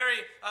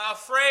very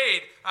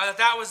afraid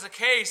that was the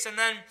case. And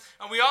then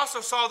we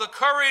also saw the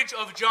courage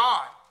of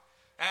John.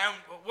 And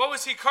what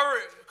was he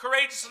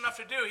courageous enough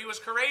to do? He was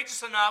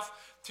courageous enough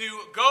to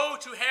go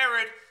to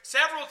Herod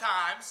several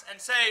times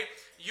and say,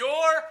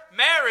 your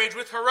marriage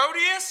with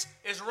Herodias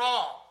is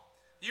wrong.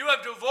 You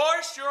have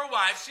divorced your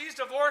wife. She's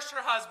divorced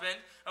her husband,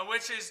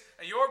 which is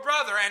your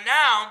brother. And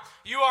now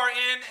you are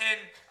in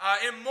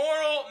an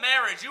immoral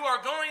marriage. You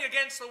are going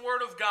against the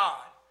word of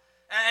God.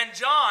 And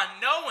John,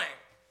 knowing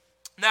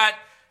that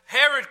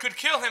Herod could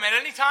kill him at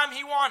any time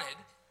he wanted,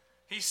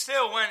 he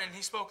still went and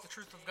he spoke the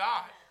truth of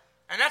God.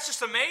 And that's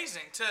just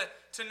amazing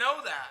to know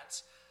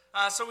that.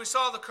 So we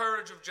saw the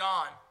courage of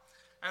John.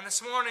 And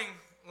this morning,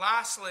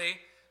 lastly,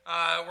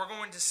 we're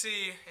going to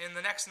see in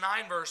the next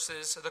 9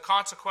 verses the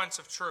consequence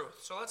of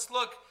truth. So let's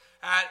look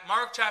at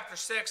Mark chapter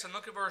 6 and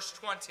look at verse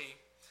 20.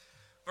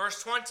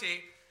 Verse 20,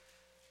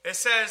 it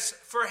says,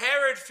 for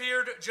Herod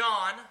feared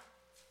John,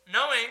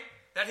 knowing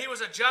that he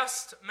was a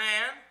just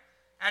man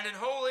and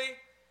holy,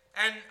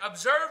 and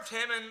observed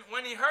him, and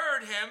when he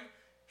heard him,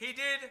 he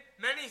did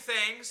many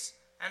things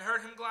and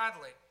heard him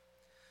gladly.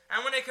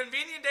 And when a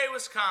convenient day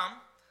was come,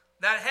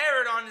 that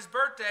Herod on his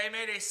birthday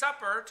made a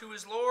supper to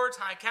his lords,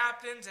 high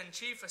captains, and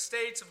chief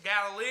estates of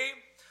Galilee.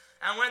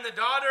 And when the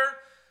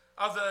daughter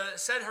of the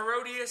said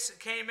Herodias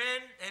came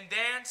in and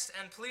danced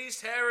and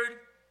pleased Herod,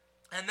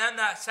 and them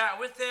that sat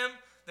with him,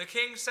 the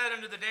king said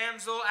unto the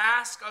damsel,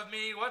 ask of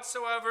me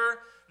whatsoever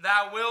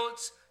thou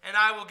wilt, and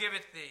I will give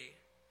it thee.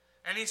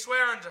 And he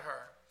sware unto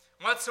her,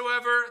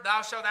 whatsoever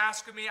thou shalt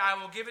ask of me, I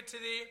will give it to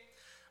thee,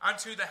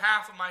 unto the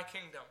half of my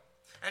kingdom.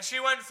 And she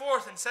went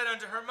forth and said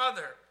unto her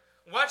mother,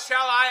 what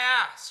shall I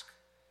ask?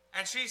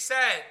 And she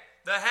said,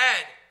 the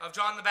head of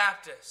John the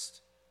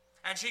Baptist.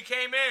 And she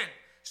came in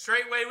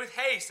straightway with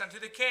haste unto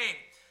the king,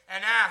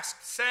 and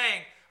asked,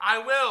 saying, I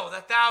will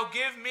that thou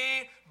give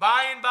me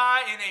by and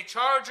by in a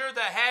charger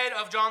the head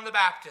of John the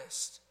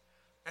Baptist.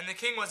 And the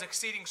king was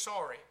exceeding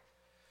sorry.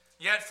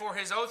 Yet for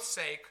his oath's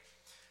sake,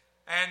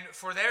 and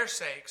for their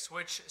sakes,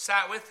 which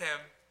sat with him,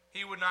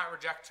 he would not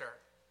reject her.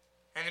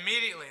 And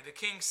immediately the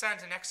king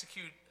sent an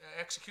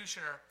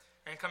executioner,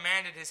 and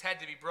commanded his head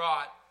to be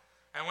brought.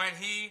 And when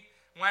he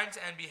went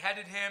and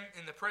beheaded him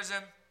in the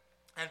prison,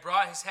 and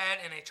brought his head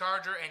in a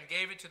charger, and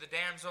gave it to the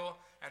damsel,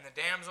 and the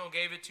damsel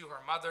gave it to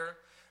her mother.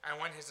 And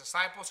when his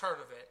disciples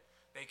heard of it,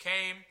 they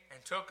came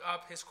and took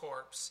up his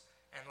corpse,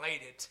 and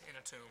laid it in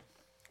a tomb.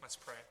 Let's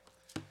pray.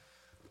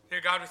 Dear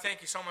God, we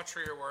thank you so much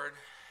for your word,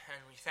 and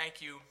we thank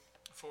you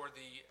for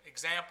the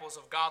examples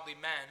of godly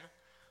men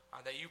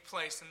that you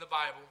placed in the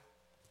Bible,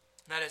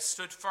 that has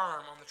stood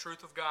firm on the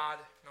truth of God,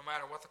 no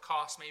matter what the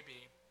cost may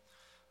be.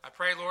 I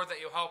pray, Lord, that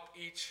you'll help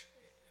each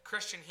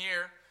Christian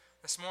here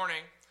this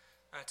morning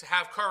to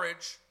have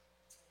courage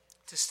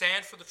to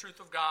stand for the truth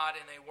of God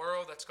in a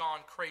world that's gone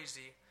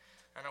crazy,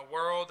 and a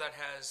world that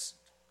has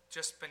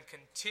just been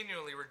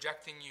continually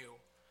rejecting you.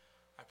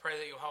 I pray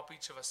that you'll help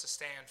each of us to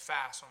stand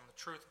fast on the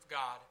truth of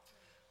God.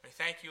 We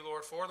thank you,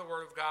 Lord, for the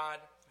word of God.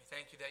 We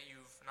thank you that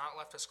you've not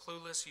left us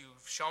clueless.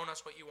 You've shown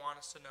us what you want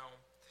us to know.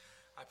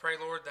 I pray,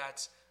 Lord,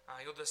 that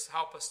you'll just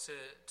help us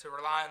to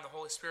rely on the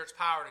Holy Spirit's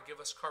power to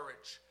give us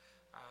courage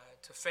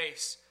to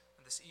face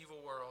this evil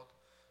world.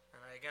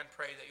 And I again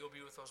pray that you'll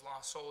be with those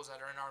lost souls that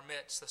are in our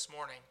midst this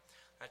morning.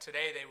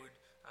 Today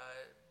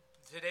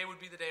would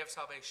be the day of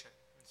salvation.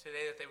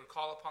 Today that they would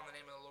call upon the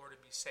name of the Lord and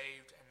be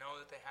saved and know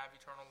that they have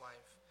eternal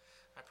life.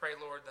 I pray,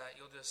 Lord, that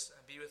you'll just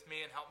be with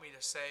me and help me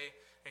to say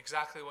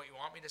exactly what you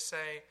want me to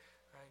say.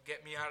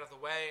 Get me out of the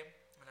way.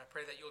 And I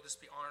pray that you'll just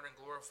be honored and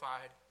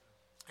glorified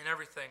in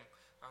everything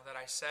that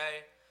I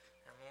say.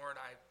 And Lord,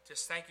 I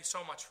just thank you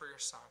so much for your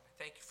Son. I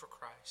thank you for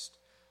Christ,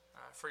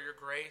 for your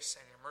grace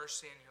and your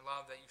mercy and your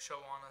love that you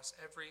show on us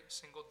every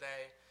single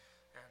day,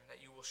 and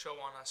that you will show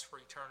on us for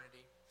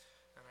eternity.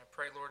 And I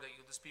pray, Lord, that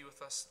you'll just be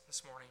with us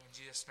this morning. In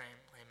Jesus' name,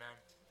 amen.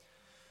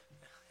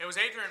 It was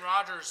Adrian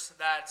Rogers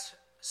that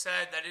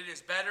said that it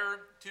is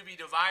better to be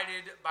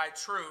divided by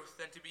truth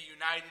than to be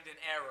united in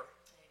error.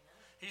 Amen.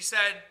 He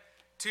said,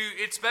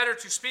 it's better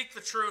to speak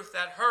the truth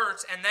that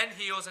hurts and then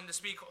heals, and to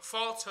speak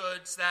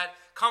falsehoods that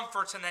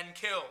comforts and then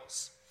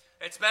kills.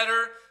 It's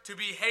better to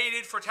be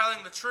hated for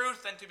telling the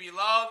truth than to be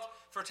loved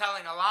for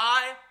telling a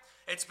lie.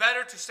 It's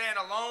better to stand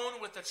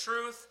alone with the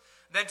truth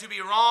than to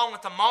be wrong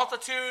with the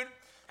multitude.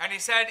 And he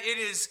said it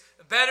is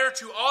better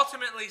to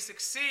ultimately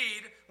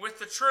succeed with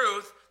the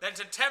truth than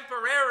to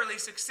temporarily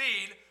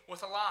succeed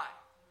with a lie.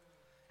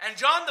 And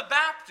John the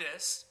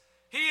Baptist,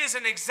 he is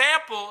an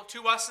example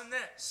to us in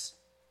this.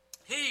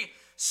 He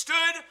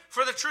stood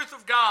for the truth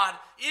of God,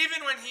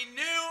 even when he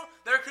knew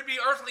there could be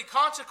earthly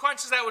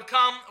consequences that would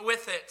come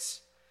with it.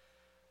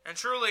 And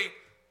truly,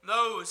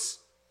 those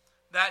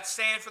that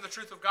stand for the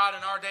truth of God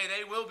in our day,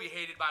 they will be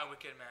hated by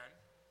wicked men.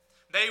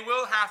 They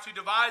will have to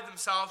divide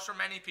themselves from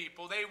many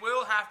people. They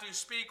will have to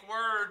speak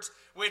words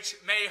which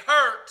may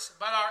hurt,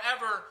 but are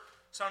ever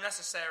so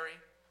necessary.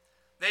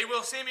 They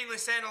will seemingly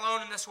stand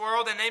alone in this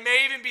world, and they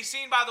may even be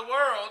seen by the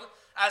world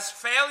as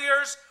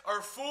failures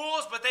or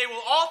fools, but they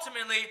will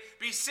ultimately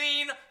be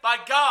seen by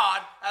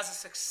God as a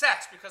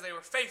success because they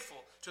were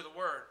faithful to the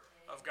Word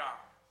of God.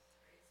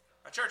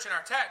 Now, church, in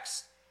our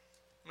text,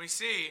 we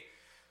see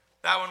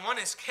that when one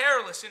is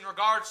careless in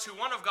regards to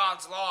one of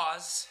God's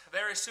laws,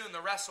 very soon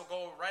the rest will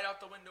go right out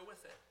the window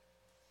with it.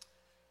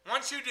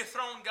 Once you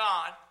dethrone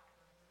God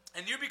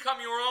and you become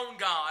your own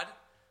God,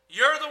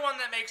 you're the one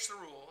that makes the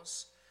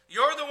rules.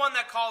 You're the one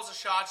that calls the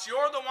shots.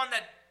 You're the one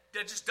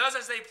that just does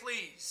as they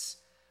please.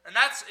 And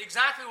that's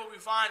exactly what we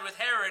find with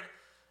Herod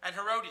and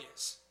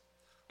Herodias.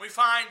 We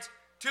find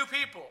two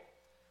people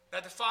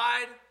that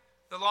defied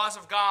the laws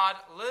of God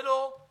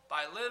little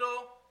by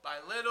little by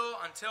little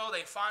until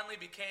they finally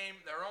became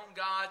their own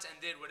gods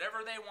and did whatever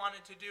they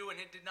wanted to do, and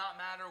it did not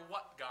matter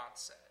what God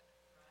said.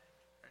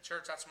 And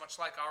church, that's much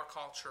like our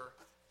culture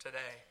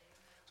today.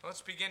 So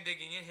let's begin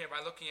digging in here by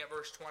looking at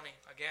verse 20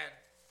 again.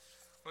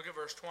 Look at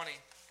verse 20.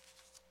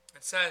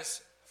 It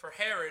says, "For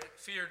Herod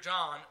feared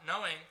John,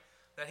 knowing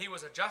that he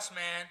was a just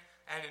man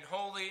and in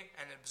holy,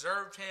 and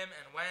observed him,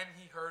 and when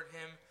he heard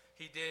him,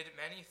 he did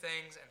many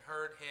things and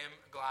heard him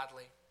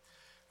gladly."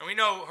 And we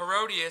know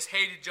Herodias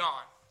hated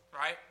John,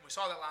 right? We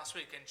saw that last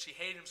week, and she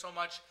hated him so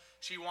much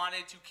she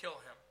wanted to kill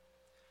him.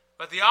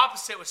 But the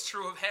opposite was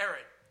true of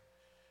Herod.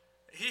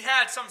 He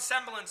had some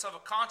semblance of a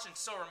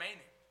conscience still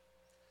remaining.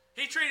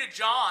 He treated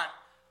John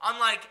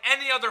unlike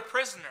any other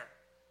prisoner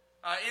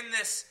in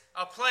this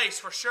place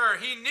for sure.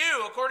 He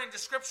knew, according to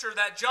Scripture,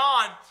 that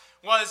John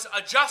was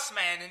a just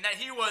man and that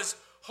he was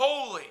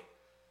holy.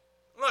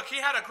 Look, he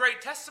had a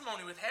great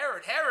testimony with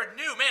Herod. Herod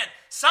knew, man,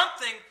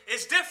 something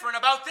is different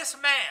about this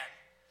man.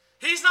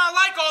 He's not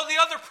like all the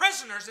other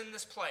prisoners in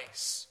this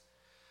place.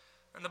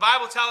 And the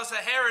Bible tells us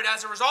that Herod,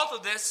 as a result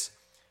of this,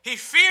 he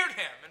feared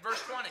him in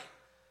verse 20.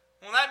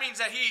 Well, that means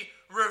that he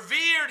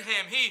revered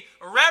him. He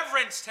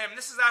reverenced him.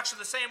 This is actually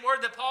the same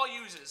word that Paul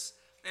uses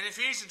in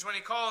Ephesians when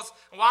he calls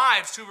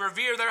wives to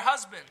revere their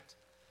husband.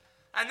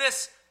 And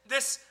this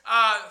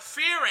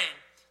fearing,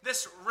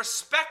 this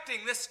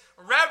respecting, this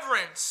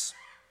reverence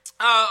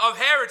of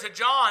Herod to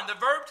John, the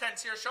verb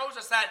tense here shows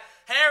us that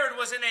Herod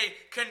was in a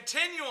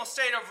continual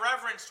state of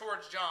reverence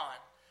towards John.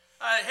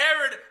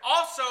 Herod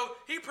also,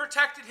 he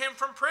protected him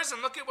from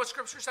prison. Look at what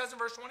Scripture says in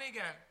verse 20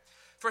 again.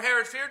 "For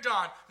Herod feared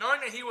John, knowing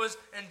that he was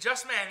a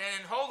just man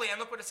and holy." And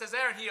look what it says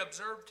there, "and he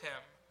observed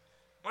him."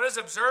 What does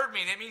observe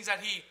mean? It means that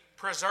he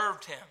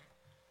preserved him.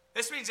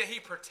 This means that he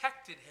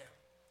protected him.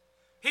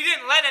 He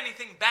didn't let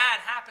anything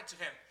bad happen to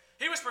him.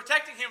 He was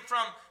protecting him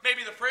from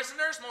maybe the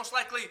prisoners, most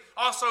likely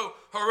also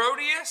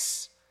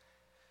Herodias.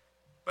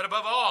 But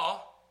above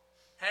all,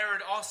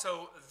 Herod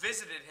also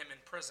visited him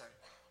in prison.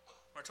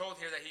 We're told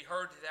here that he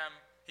heard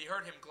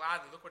him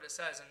gladly. Look what it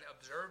says, "and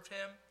observed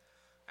him,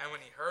 and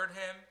when he heard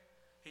him,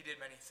 he did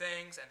many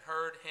things and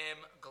heard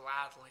him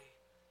gladly."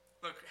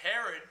 Look,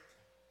 Herod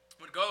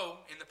would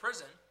go in the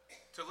prison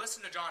to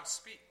listen to John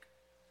speak.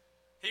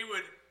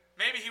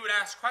 Maybe he would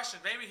ask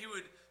questions. Maybe he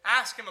would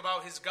ask him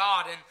about his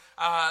God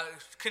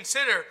and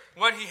consider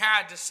what he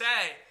had to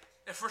say.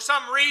 If for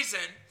some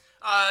reason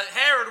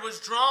Herod was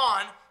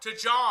drawn to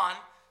John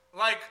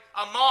like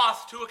a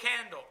moth to a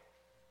candle,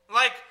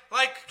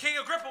 like King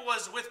Agrippa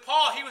was with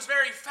Paul, he was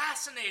very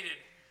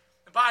fascinated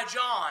by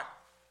John.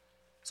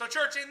 So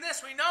church, in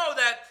this we know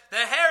that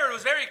Herod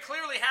was very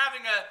clearly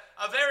having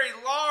a very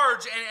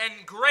large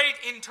and great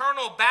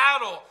internal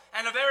battle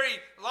and a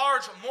very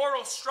large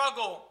moral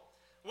struggle.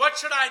 What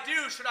should I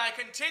do? Should I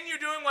continue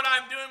doing what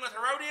I'm doing with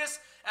Herodias?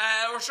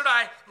 Or should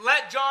I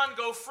let John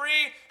go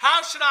free?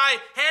 How should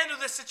I handle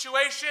this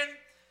situation?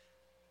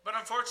 But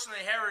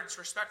unfortunately, Herod's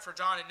respect for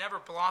John had never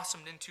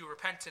blossomed into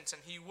repentance,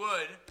 and he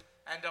would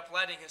end up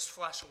letting his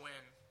flesh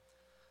win.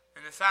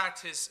 And in fact,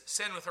 his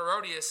sin with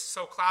Herodias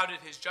so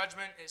clouded his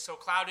judgment, it so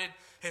clouded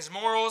his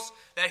morals,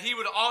 that he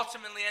would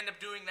ultimately end up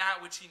doing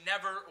that which he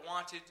never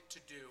wanted to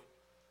do.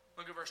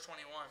 Look at verse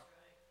 21.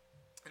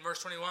 In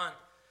verse 21,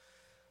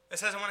 it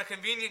says, "And when a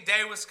convenient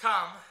day was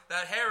come,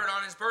 that Herod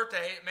on his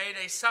birthday made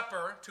a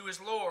supper to his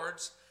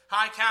lords,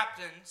 high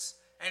captains,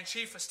 and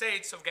chief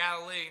estates of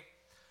Galilee."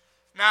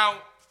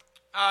 Now,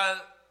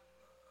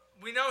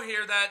 we know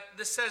here that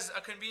this says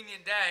a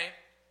convenient day.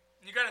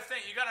 You got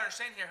to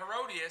understand here,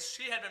 Herodias,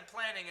 she had been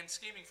planning and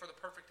scheming for the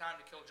perfect time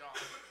to kill John.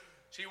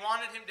 She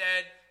wanted him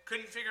dead,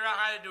 couldn't figure out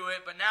how to do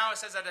it, but now it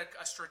says that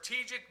a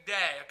strategic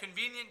day, a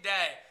convenient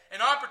day,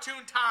 an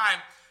opportune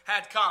time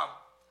had come,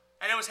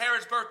 and it was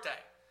Herod's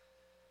birthday.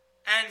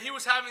 And he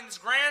was having this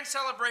grand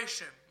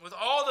celebration with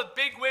all the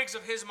bigwigs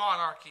of his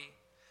monarchy.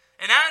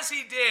 And as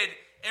he did,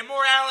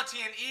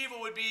 immorality and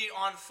evil would be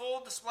on full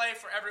display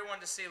for everyone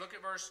to see. Look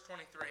at verse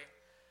 23.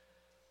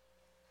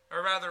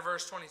 Or rather,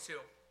 verse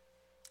 22.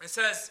 It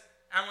says,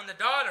 "And when the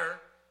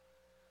daughter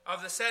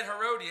of the said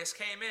Herodias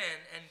came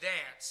in and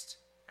danced,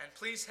 and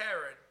pleased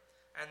Herod,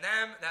 and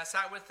them that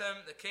sat with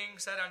him, the king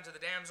said unto the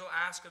damsel,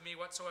 Ask of me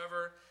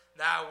whatsoever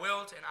thou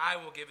wilt, and I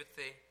will give it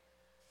thee."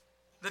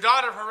 The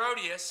daughter of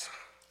Herodias,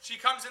 she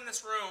comes in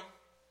this room,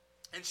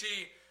 and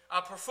she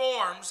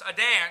performs a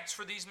dance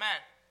for these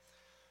men.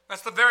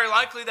 That's the very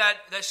likely that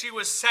she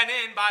was sent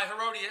in by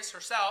Herodias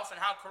herself, and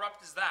how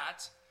corrupt is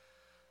that?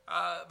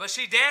 But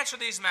she danced with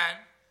these men,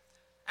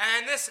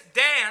 and this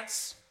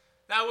dance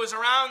that was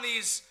around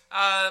these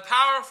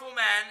powerful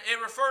men, it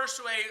refers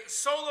to a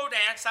solo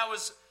dance that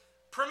was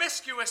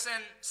promiscuous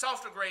and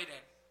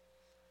self-degrading.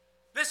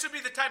 This would be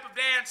the type of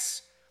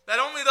dance that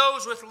only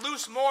those with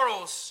loose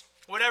morals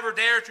would ever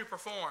dare to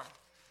perform.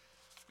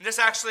 And this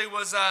actually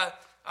was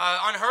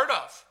unheard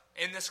of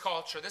in this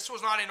culture. This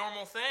was not a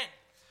normal thing.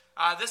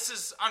 This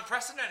is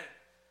unprecedented.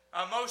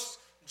 Most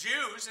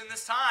Jews in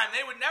this time,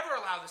 they would never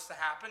allow this to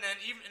happen. And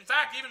in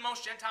fact, even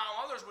most Gentile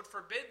mothers would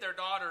forbid their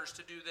daughters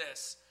to do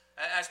this,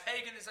 as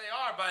pagan as they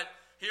are. But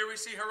here we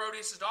see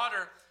Herodias'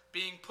 daughter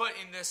being put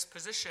in this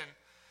position.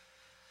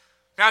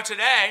 Now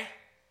today,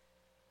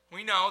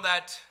 we know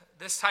that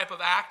this type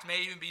of act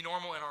may even be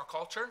normal in our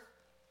culture.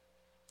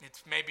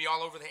 It may be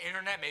all over the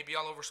internet, maybe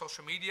all over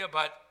social media,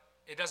 but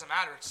it doesn't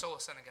matter. It's still a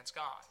sin against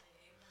God.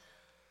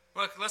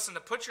 Look, listen, to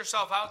put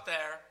yourself out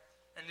there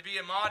and to be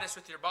immodest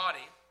with your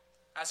body,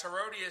 as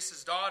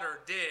Herodias'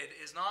 daughter did,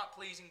 is not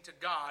pleasing to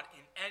God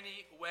in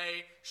any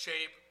way,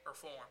 shape, or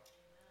form.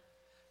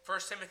 1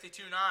 Timothy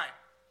 2:9,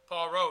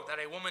 Paul wrote that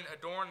a woman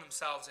adorn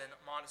themselves in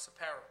modest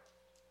apparel.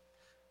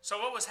 So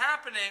what was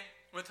happening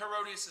with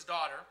Herodias'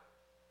 daughter,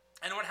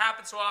 and what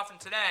happens so often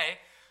today,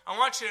 I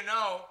want you to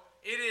know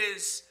it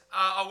is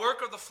a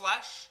work of the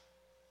flesh.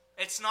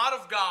 It's not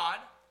of God.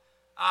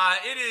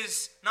 It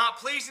is not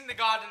pleasing to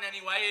God in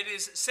any way. It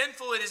is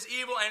sinful, it is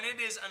evil, and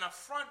it is an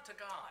affront to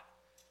God.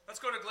 Let's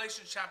go to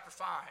Galatians chapter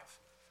 5.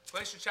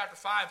 Galatians chapter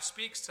 5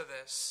 speaks to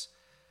this.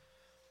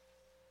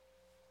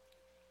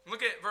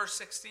 Look at verse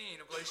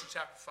 16 of Galatians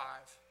chapter 5.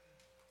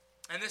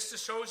 And this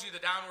just shows you the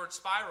downward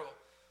spiral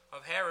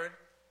of Herod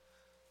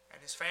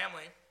and his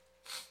family.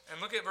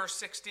 And look at verse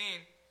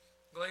 16,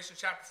 Galatians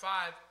chapter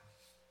 5.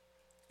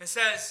 It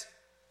says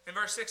in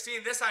verse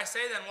 16, "This I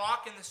say then,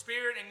 walk in the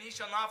Spirit, and ye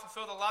shall not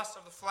fulfill the lust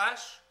of the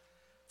flesh.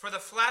 For the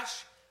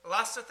flesh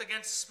lusteth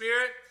against the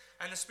Spirit,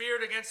 and the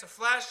Spirit against the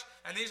flesh,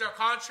 and these are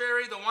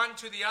contrary the one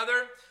to the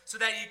other, so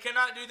that ye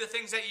cannot do the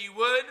things that ye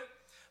would.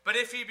 But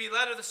if ye be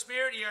led of the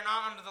Spirit, ye are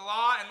not under the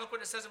law." And look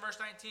what it says in verse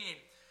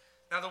 19.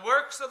 "Now the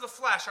works of the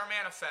flesh are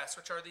manifest,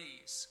 which are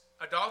these: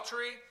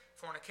 adultery,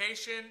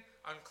 fornication,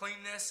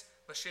 uncleanness,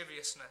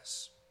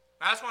 lasciviousness."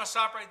 Now I just want to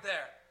stop right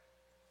there.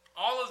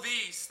 All of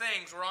these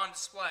things were on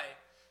display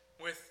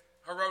with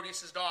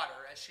Herodias'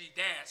 daughter as she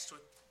danced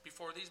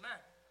before these men.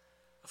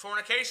 The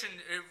fornication,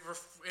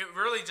 it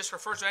really just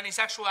refers to any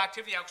sexual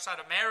activity outside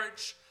of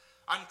marriage.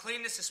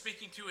 Uncleanness is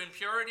speaking to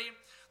impurity.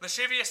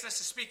 Lasciviousness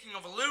is speaking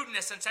of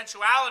lewdness and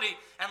sensuality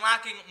and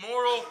lacking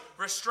moral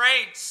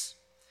restraints.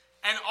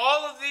 And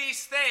all of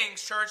these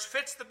things, church,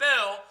 fits the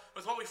bill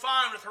with what we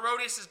find with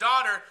Herodias'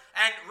 daughter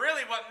and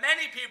really what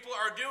many people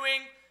are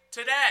doing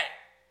today.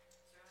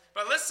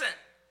 But listen,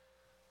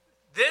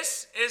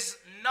 this is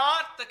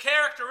not the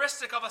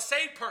characteristic of a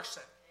saved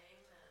person.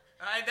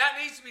 That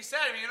needs to be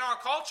said. I mean, in our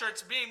culture,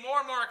 it's being more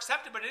and more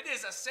accepted, but it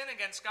is a sin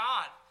against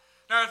God.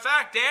 Now, in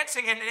fact,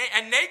 dancing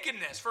and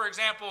nakedness, for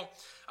example,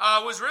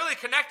 was really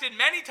connected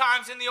many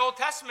times in the Old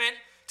Testament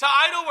to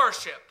idol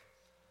worship.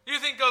 You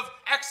think of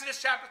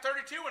Exodus chapter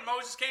 32, when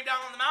Moses came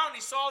down on the mountain,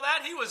 he saw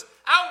that, he was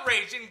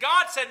outraged, and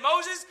God said,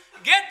 "Moses,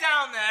 get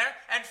down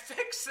there and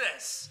fix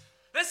this.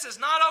 This is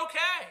not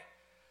okay."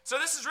 So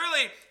this is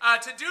really,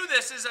 to do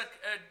this is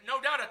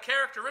no doubt a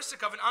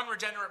characteristic of an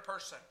unregenerate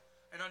person,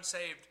 an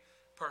unsaved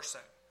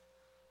person.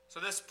 So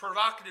this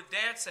provocative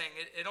dancing,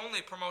 it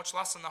only promotes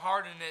lust in the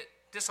heart, and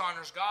it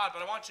dishonors God.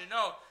 But I want you to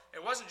know,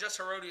 it wasn't just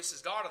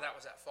Herodias' daughter that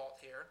was at fault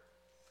here.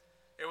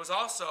 It was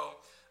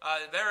also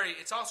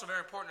it's also very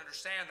important to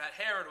understand that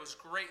Herod was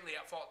greatly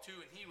at fault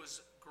too, and he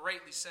was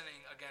greatly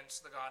sinning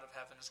against the God of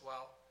heaven as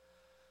well.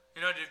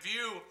 You know, to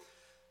view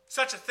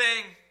such a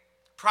thing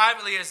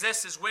privately as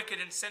this is wicked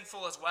and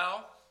sinful as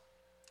well.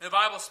 The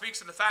Bible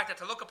speaks of the fact that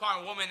to look upon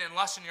a woman and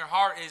lust in your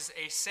heart is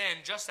a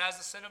sin, just as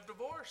the sin of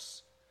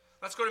divorce.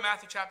 Let's go to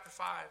Matthew chapter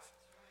 5.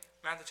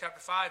 Matthew chapter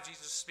 5,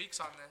 Jesus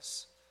speaks on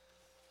this.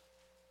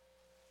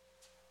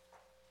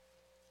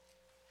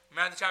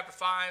 Matthew chapter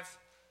 5,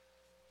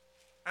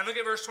 and look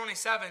at verse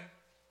 27.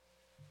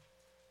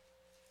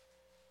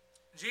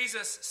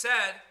 Jesus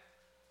said,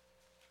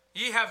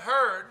 "Ye have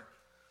heard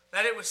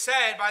that it was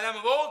said by them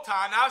of old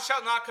time, Thou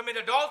shalt not commit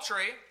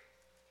adultery.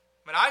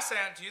 But I say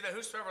unto you that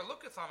whosoever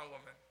looketh on a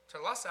woman to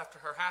lust after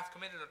her hath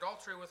committed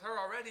adultery with her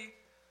already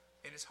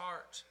in his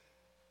heart."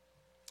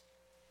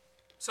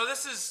 So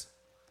this is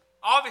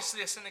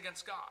obviously a sin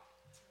against God.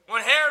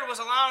 What Herod was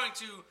allowing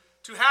to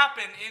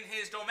happen in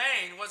his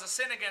domain was a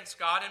sin against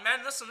God. And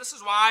men, listen, this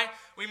is why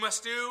we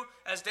must do,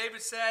 as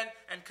David said,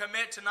 and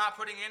commit to not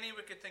putting any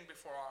wicked thing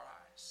before our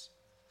eyes.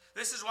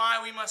 This is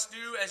why we must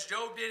do as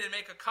Job did and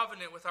make a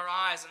covenant with our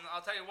eyes. And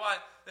I'll tell you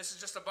what, this is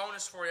just a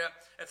bonus for you.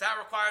 If that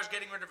requires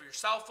getting rid of your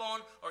cell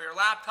phone or your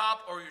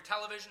laptop or your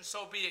television,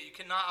 so be it. You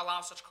cannot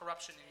allow such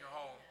corruption in your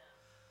home.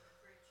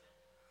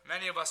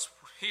 Many of us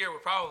here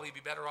would probably be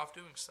better off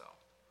doing so.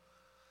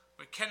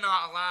 We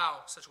cannot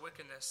allow such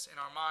wickedness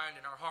in our mind,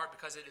 in our heart,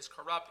 because it is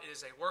corrupt. It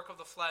is a work of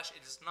the flesh.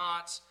 It is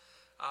not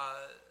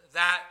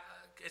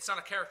it's not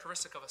a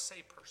characteristic of a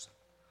saved person.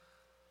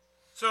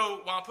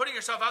 So while putting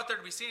yourself out there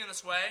to be seen in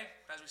this way,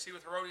 as we see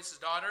with Herodias'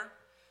 daughter,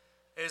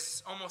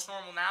 is almost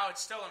normal now,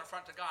 it's still an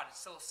affront to God.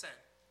 It's still a sin.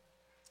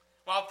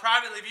 While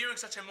privately viewing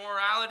such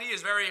immorality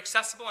is very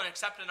accessible and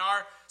accepted in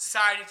our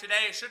society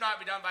today, it should not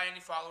be done by any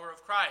follower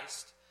of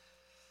Christ.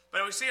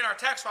 But we see in our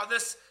text, while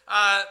this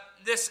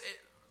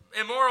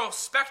immoral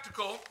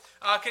spectacle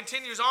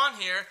continues on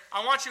here,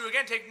 I want you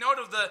again take note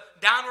of the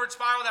downward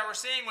spiral that we're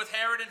seeing with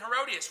Herod and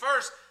Herodias.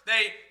 First,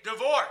 they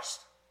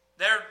divorced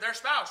their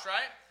spouse,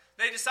 right?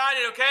 They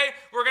decided, okay,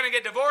 we're going to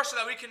get divorced so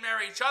that we can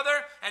marry each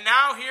other. And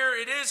now here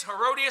it is.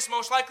 Herodias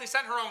most likely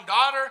sent her own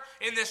daughter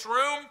in this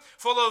room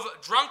full of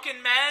drunken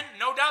men.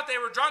 No doubt they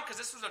were drunk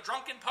because this was a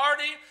drunken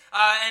party.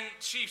 And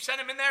she sent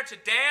him in there to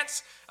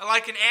dance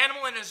like an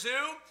animal in a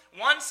zoo.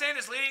 One sin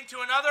is leading to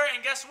another.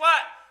 And guess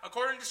what?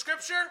 According to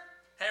Scripture,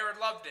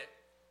 Herod loved it.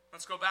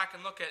 Let's go back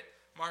and look at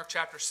Mark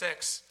chapter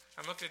 6.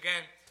 And look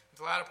again at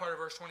the latter part of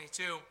verse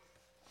 22.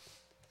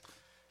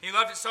 He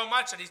loved it so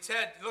much that he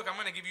said, look, I'm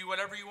going to give you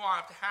whatever you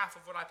want, up to half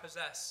of what I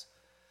possess.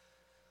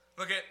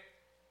 Look at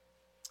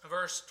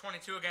verse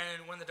 22 again.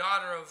 And when the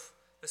daughter of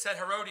the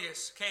said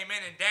Herodias came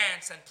in and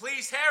danced and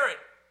pleased Herod,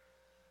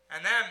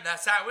 and them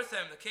that sat with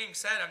him, the king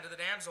said unto the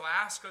damsel,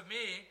 ask of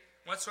me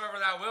whatsoever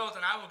thou wilt,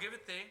 and I will give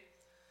it thee.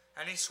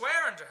 And he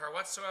sware unto her,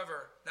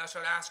 whatsoever thou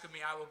shalt ask of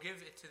me, I will give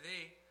it to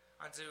thee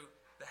unto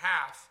the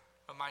half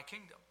of my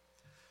kingdom.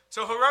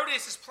 So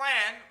Herodias'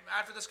 plan,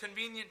 after this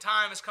convenient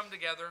time has come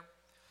together,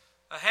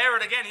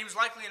 Herod, again, he was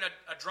likely in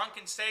a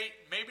drunken state,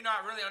 maybe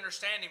not really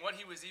understanding what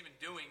he was even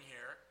doing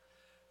here.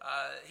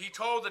 He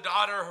told the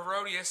daughter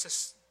Herodias,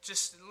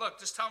 just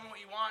tell me what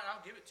you want, and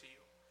I'll give it to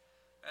you.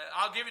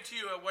 I'll give it to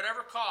you at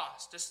whatever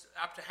cost, just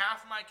up to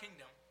half of my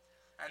kingdom.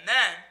 And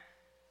then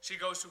she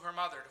goes to her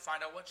mother to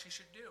find out what she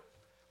should do.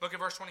 Look at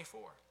verse 24.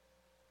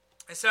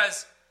 It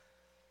says,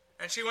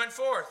 and she went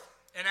forth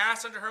and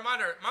asked unto her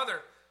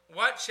mother,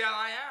 what shall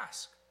I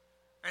ask?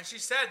 And she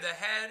said, the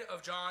head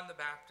of John the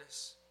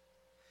Baptist.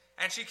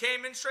 And she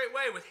came in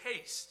straightway with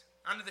haste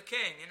unto the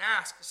king, and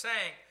asked,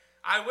 saying,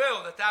 I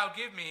will that thou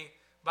give me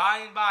by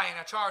and by in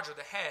a charge of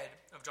the head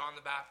of John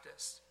the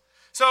Baptist.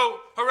 So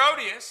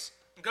Herodias'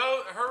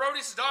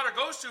 daughter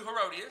goes to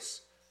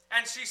Herodias,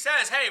 and she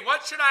says, hey,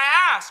 what should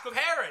I ask of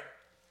Herod?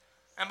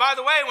 And by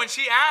the way, when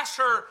she asked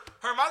her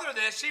mother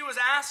this, she was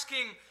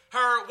asking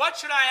her, what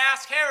should I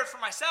ask Herod for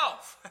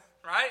myself?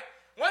 Right?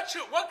 What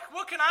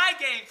can I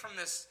gain from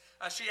this?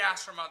 She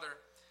asked her mother.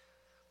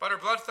 But her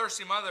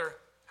bloodthirsty mother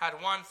had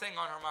one thing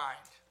on her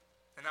mind,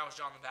 and that was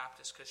John the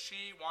Baptist, because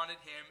she wanted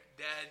him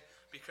dead,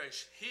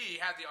 because he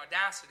had the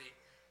audacity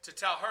to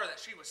tell her that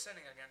she was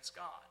sinning against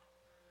God.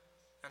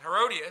 And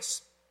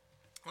Herodias,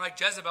 like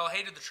Jezebel,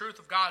 hated the truth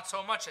of God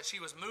so much that she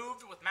was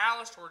moved with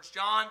malice towards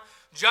John,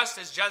 just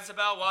as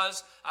Jezebel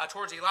was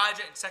towards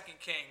Elijah in 2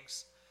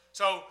 Kings.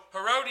 So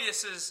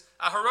Herodias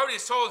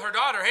told her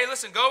daughter, hey,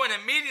 listen, go and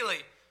immediately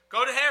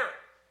go to Herod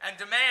and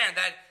demand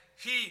that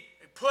he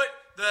put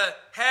the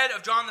head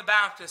of John the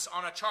Baptist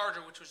on a charger,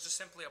 which was just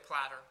simply a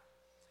platter.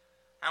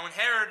 And when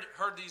Herod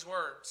heard these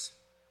words,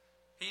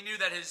 he knew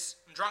that his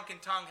drunken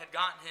tongue had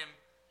gotten him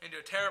into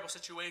a terrible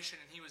situation,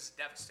 and he was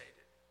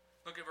devastated.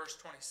 Look at verse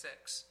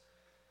 26.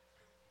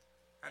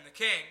 And the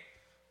king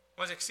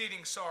was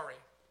exceeding sorry.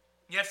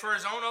 Yet for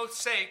his own oath's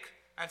sake,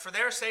 and for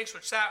their sakes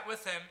which sat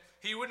with him,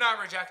 he would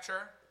not reject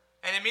her.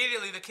 And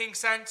immediately the king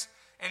sent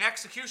an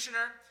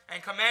executioner,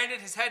 and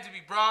commanded his head to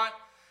be brought.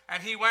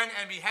 And he went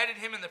and beheaded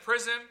him in the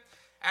prison,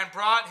 and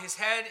brought his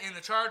head in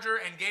the charger,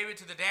 and gave it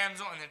to the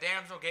damsel, and the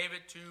damsel gave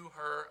it to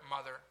her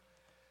mother.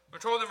 We're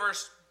told in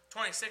verse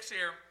 26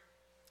 here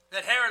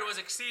that Herod was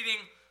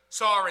exceeding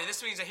sorry.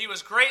 This means that he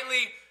was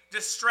greatly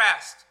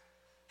distressed.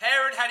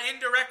 Herod had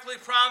indirectly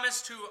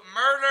promised to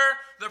murder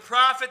the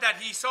prophet that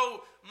he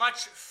so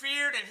much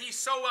feared and he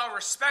so well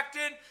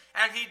respected,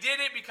 and he did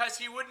it because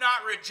he would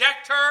not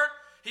reject her.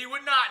 He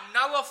would not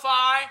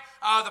nullify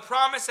the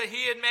promise that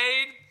he had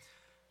made.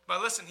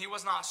 But listen, he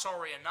was not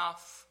sorry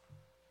enough.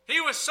 He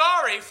was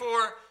sorry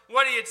for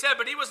what he had said,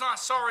 but he was not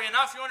sorry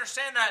enough. You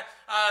understand that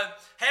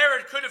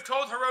Herod could have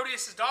told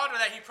Herodias' daughter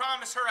that he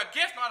promised her a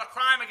gift, not a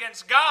crime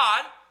against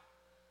God,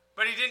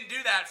 but he didn't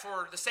do that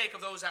for the sake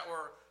of those that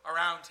were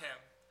around him.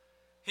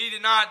 He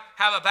did not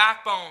have a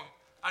backbone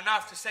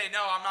enough to say,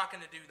 no, I'm not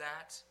going to do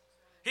that.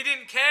 He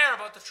didn't care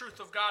about the truth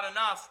of God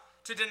enough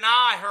to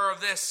deny her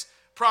of this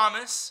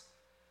promise.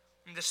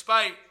 And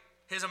despite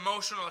his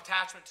emotional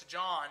attachment to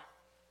John,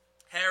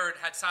 Herod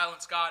had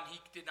silenced God, and he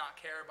did not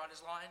care about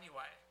his law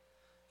anyway.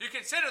 You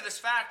consider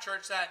this fact,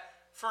 church, that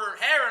for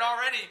Herod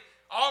already,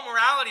 all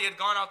morality had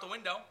gone out the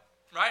window,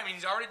 right? I mean,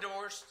 he's already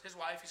divorced his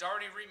wife. He's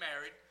already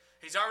remarried.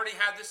 He's already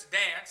had this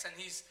dance, and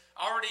he's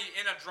already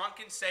in a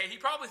drunken state. He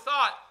probably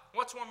thought,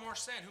 what's one more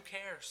sin? Who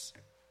cares?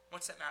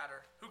 What's it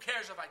matter? Who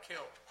cares if I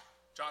kill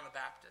John the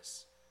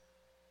Baptist?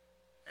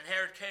 And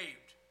Herod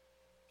caved,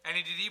 and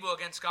he did evil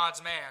against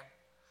God's man.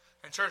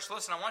 And church,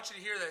 listen, I want you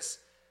to hear this.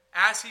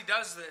 as he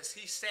does this,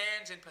 he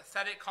stands in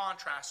pathetic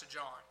contrast to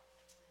John.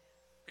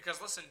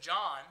 Because listen,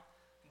 John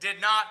did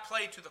not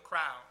play to the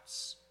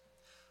crowds.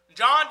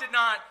 John did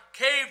not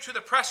cave to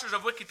the pressures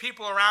of wicked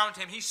people around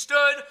him. He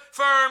stood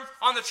firm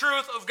on the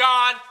truth of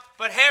God,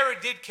 but Herod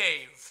did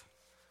cave.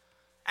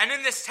 And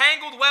in this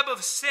tangled web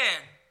of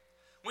sin,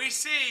 we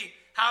see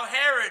how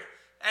Herod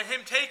and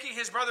him taking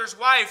his brother's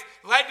wife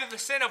led to the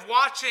sin of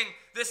watching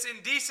this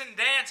indecent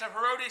dance of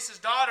Herodias'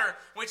 daughter,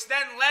 which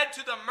then led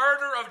to the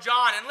murder of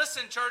John. And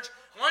listen, church,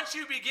 once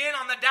you begin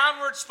on the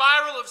downward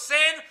spiral of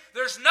sin,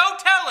 there's no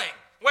telling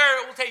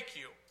where it will take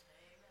you.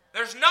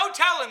 There's no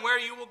telling where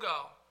you will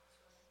go.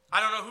 I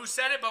don't know who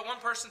said it, but one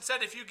person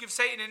said, if you give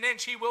Satan an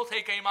inch, he will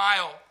take a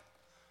mile.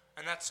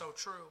 And that's so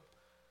true.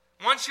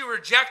 Once you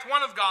reject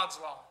one of God's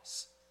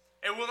laws,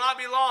 it will not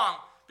be long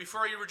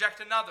before you reject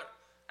another,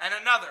 and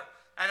another,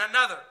 and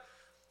another,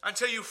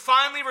 until you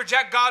finally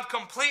reject God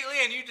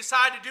completely and you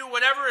decide to do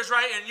whatever is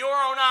right in your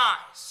own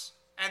eyes.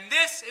 And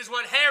this is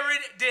what Herod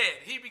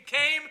did. He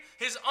became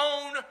his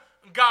own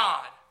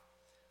God.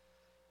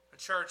 The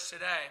church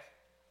today,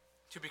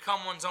 to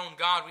become one's own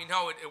God, we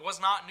know it was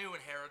not new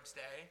in Herod's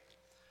day.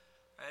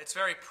 It's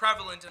very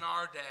prevalent in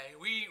our day.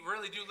 We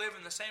really do live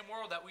in the same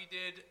world that we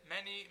did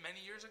many,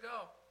 many years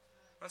ago.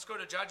 Let's go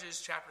to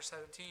Judges chapter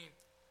 17.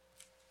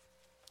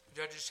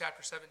 Judges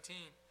chapter 17.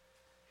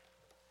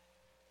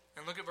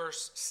 And look at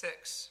verse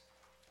 6.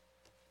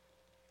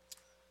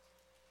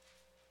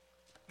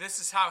 This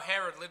is how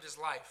Herod lived his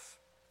life.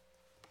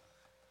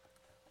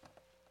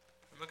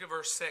 And look at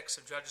verse 6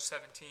 of Judges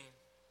 17.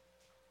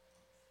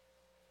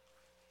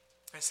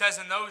 It says,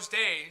 in those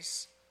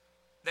days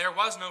there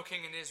was no king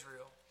in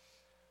Israel,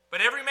 but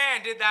every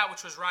man did that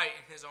which was right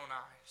in his own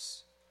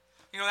eyes.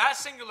 You know, that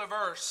singular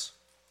verse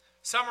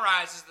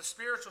summarizes the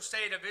spiritual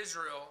state of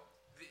Israel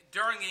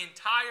during the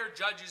entire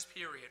Judges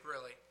period,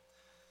 really.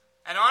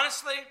 And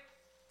honestly,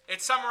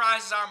 it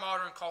summarizes our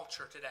modern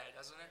culture today,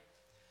 doesn't it?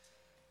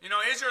 You know,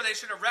 Israel, they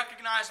should have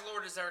recognized the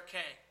Lord as their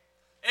king.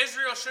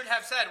 Israel should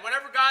have said,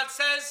 whatever God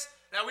says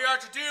that we are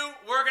to do,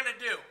 we're going to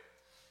do.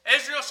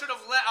 Israel should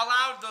have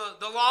allowed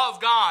the law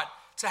of God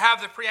to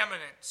have the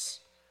preeminence.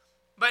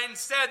 But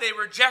instead, they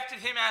rejected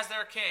him as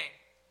their king.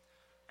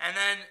 And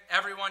then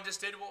everyone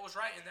just did what was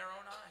right in their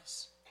own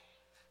eyes.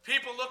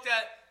 People looked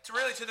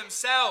to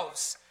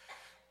themselves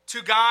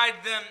to guide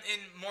them in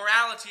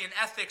morality and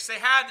ethics. They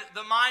had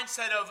the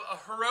mindset of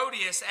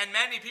Herodias and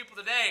many people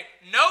today.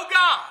 No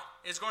God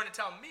is going to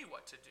tell me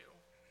what to do.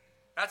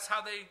 That's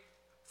how they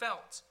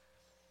felt.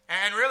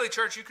 And really,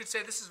 church, you could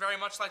say this is very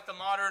much like the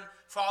modern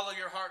follow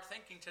your heart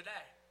thinking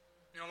today.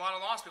 You know, a lot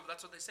of lost people,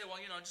 that's what they say. Well,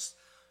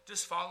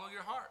 just follow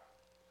your heart.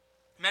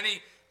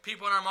 Many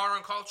people in our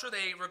modern culture,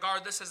 they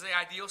regard this as the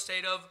ideal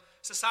state of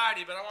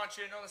society. But I want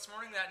you to know this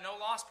morning that no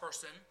lost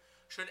person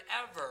should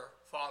ever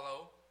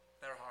follow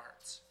their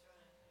hearts.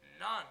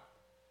 None.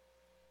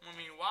 I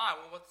mean, why?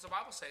 Well, what does the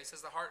Bible say? It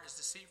says the heart is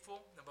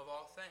deceitful above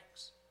all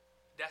things.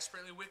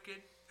 Desperately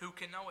wicked. Who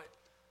can know it?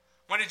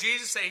 What did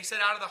Jesus say? He said,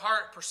 out of the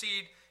heart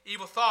proceed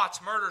evil thoughts,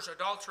 murders,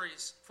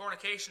 adulteries,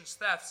 fornications,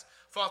 thefts,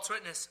 false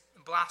witness,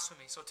 and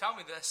blasphemy. So tell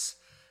me this.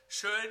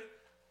 Should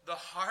the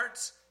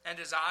hearts and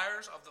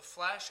desires of the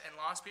flesh and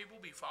lost people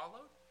be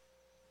followed?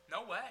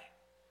 No way.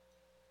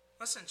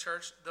 Listen,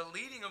 church, the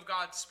leading of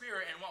God's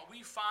Spirit and what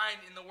we find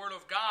in the Word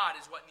of God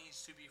is what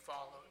needs to be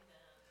followed.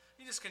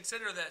 You just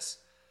consider this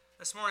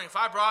morning. If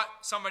I brought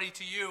somebody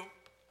to you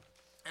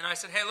and I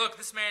said, hey, look,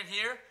 this man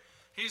here,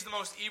 he's the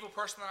most evil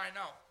person that I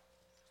know.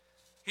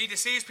 He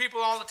deceives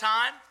people all the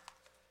time.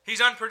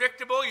 He's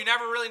unpredictable. You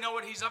never really know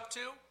what he's up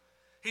to.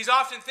 He's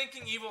often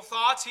thinking evil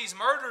thoughts. He's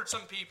murdered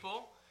some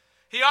people.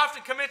 He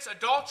often commits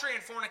adultery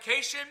and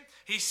fornication.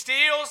 He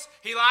steals.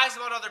 He lies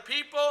about other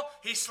people.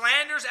 He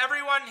slanders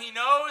everyone he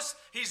knows.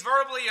 He's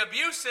verbally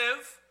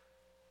abusive.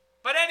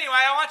 But anyway,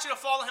 I want you to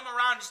follow him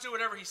around. Just do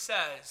whatever he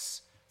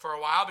says for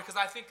a while because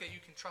I think that you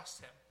can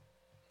trust him.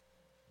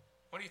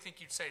 What do you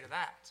think you'd say to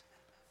that?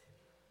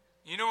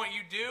 You know what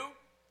you do?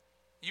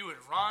 You would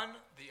run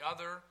the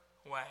other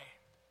way.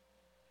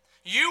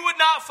 You would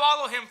not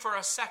follow him for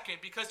a second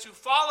because to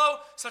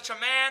follow such a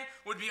man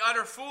would be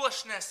utter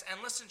foolishness.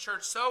 And listen,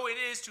 church, so it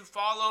is to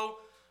follow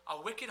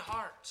a wicked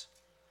heart.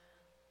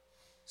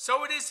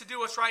 So it is to do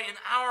what's right in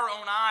our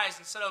own eyes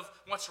instead of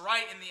what's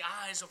right in the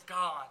eyes of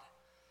God.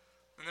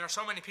 And there are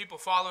so many people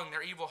following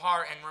their evil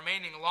heart and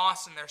remaining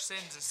lost in their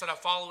sins instead of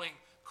following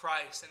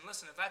Christ. And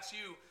listen, if that's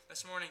you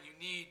this morning, you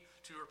need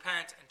to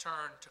repent and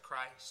turn to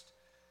Christ.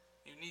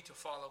 You need to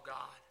follow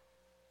God.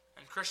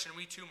 And Christian,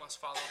 we too must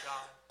follow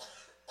God.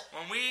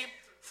 When we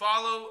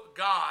follow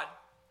God,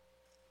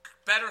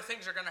 better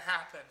things are going to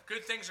happen.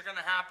 Good things are going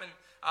to happen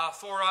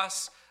for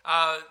us.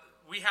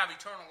 We have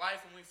eternal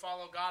life when we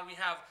follow God. We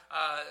have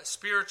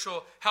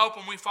spiritual help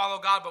when we follow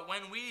God. But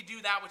when we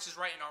do that which is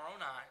right in our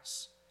own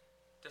eyes,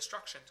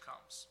 destruction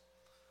comes.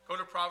 Go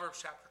to Proverbs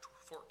chapter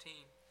 14.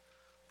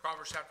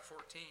 Proverbs chapter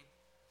 14.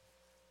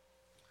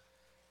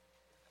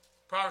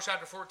 Proverbs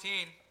chapter 14.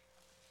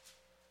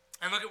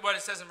 And look at what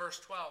it says in verse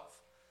 12.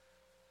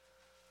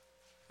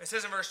 It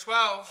says in verse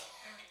 12,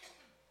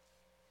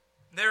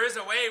 there is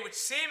a way which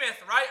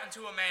seemeth right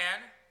unto a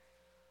man,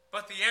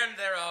 but the end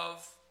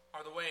thereof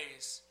are the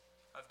ways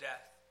of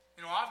death.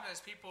 Often as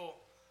people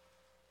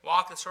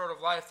walk this sort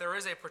of life, there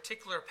is a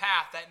particular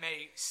path that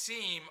may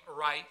seem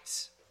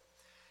right.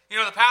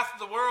 The path of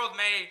the world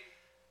may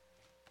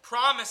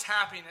promise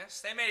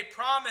happiness. They may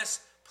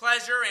promise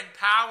pleasure and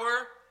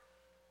power.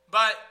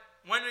 But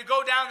when we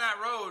go down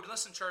that road,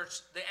 listen, church,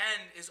 the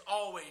end is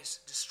always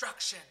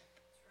destruction.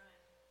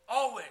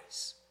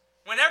 Always.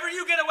 Whenever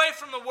you get away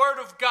from the Word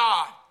of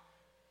God,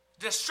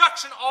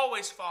 destruction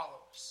always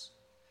follows.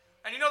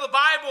 And the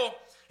Bible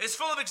is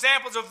full of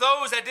examples of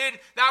those that did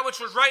that which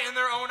was right in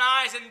their own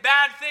eyes, and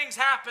bad things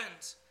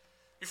happened.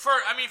 For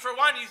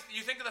one,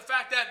 you think of the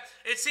fact that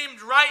it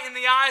seemed right in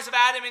the eyes of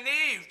Adam and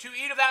Eve to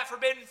eat of that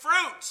forbidden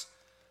fruit.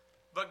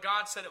 But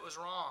God said it was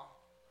wrong.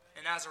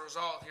 And as a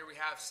result, here we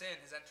have sin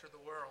has entered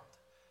the world.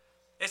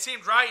 It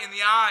seemed right in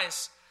the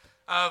eyes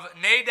of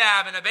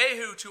Nadab and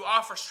Abihu to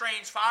offer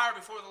strange fire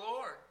before the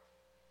Lord.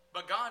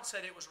 But God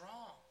said it was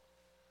wrong.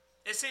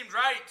 It seemed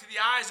right to the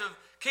eyes of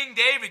King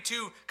David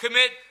to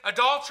commit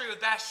adultery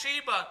with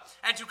Bathsheba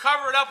and to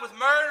cover it up with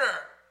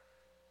murder.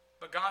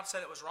 But God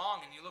said it was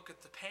wrong, and you look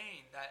at the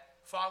pain that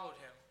followed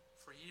him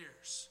for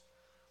years.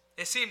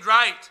 It seemed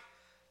right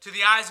to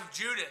the eyes of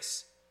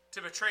Judas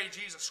to betray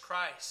Jesus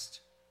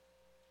Christ.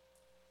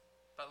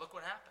 But look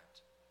what happened.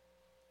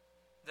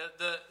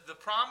 The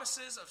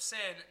promises of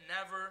sin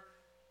never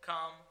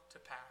come to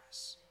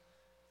pass.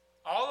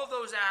 All of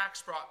those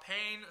acts brought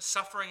pain,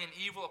 suffering, and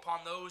evil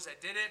upon those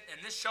that did it,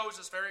 and this shows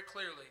us very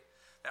clearly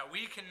that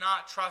we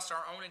cannot trust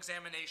our own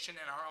examination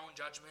and our own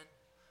judgment.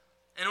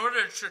 In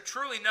order to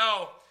truly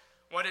know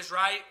what is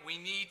right, we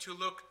need to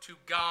look to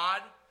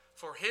God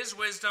for His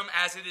wisdom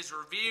as it is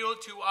revealed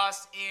to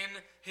us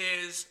in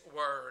His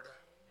Word.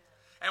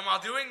 And while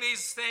doing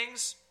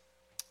things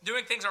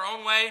our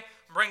own way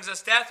brings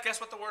us death,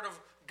 guess what the Word of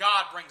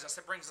God brings us?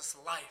 It brings us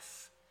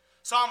life.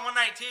 Psalm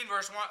 119,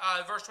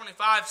 verse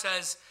 25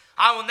 says,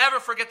 I will never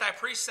forget thy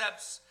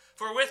precepts,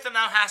 for with them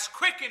thou hast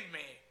quickened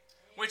me.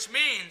 Which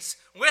means,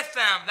 with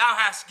them thou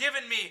hast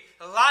given me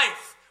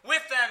life.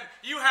 With them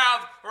you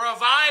have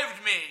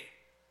revived me.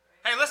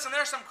 Hey, listen,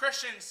 there are some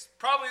Christians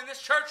probably in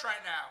this church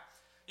right now.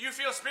 You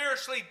feel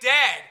spiritually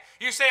dead.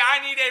 You say,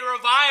 I need a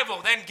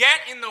revival. Then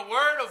get in the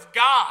Word of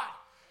God.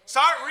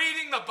 Start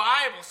reading the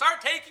Bible.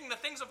 Start taking the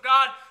things of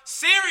God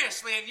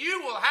seriously, and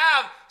you will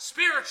have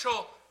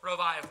spiritual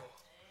revival.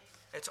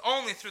 It's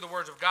only through the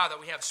words of God that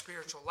we have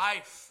spiritual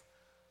life.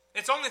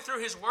 It's only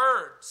through His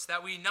words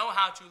that we know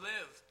how to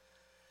live.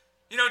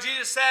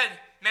 Jesus said,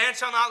 man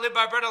shall not live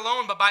by bread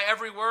alone, but by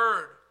every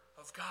word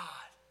of God.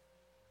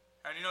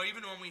 And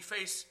even when we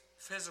face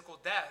physical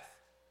death,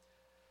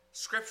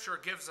 Scripture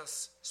gives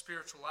us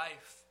spiritual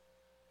life.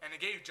 And it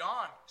gave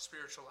John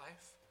spiritual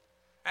life.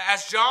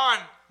 As John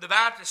the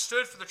Baptist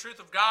stood for the truth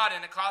of God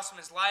and it cost him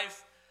his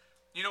life,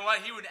 you know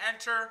what? He would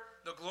enter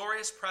the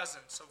glorious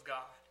presence of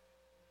God.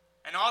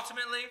 And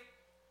ultimately,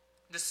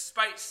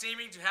 despite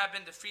seeming to have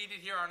been defeated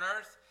here on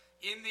earth,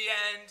 in the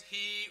end,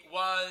 he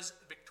was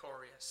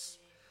victorious.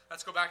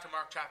 Let's go back to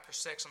Mark chapter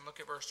 6 and look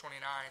at verse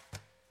 29.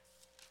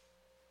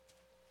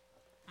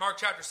 Mark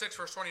chapter 6,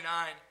 verse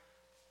 29.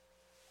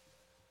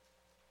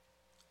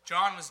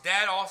 John was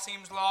dead, all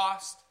seems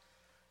lost.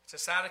 It's a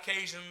sad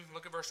occasion.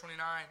 Look at verse 29.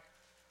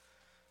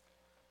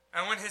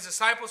 And when his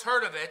disciples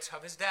heard of it,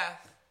 of his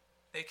death,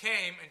 they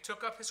came and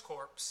took up his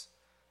corpse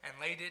and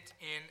laid it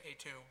in a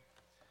tomb.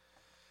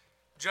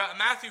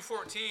 Matthew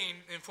 14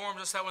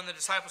 informs us that when the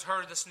disciples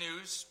heard of this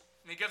news,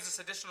 and he gives us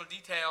additional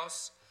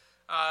details,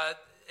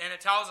 and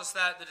it tells us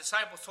that the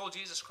disciples told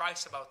Jesus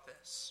Christ about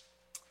this.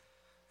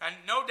 And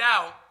no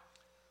doubt,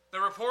 the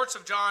reports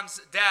of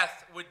John's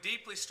death would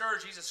deeply stir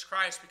Jesus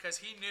Christ because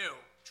he knew,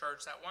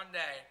 church, that one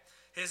day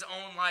his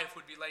own life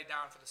would be laid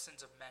down for the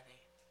sins of many.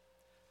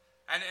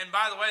 And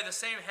by the way, the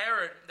same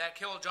Herod that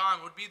killed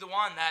John would be the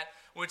one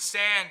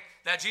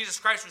that Jesus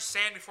Christ would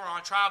stand before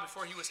on trial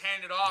before he was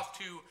handed off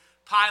to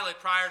Pilate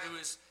prior to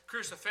his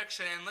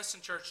crucifixion. And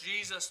listen, church,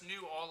 Jesus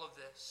knew all of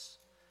this.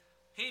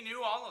 He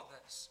knew all of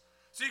this.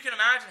 So you can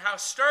imagine how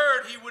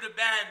stirred he would have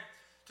been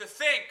to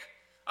think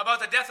about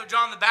the death of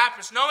John the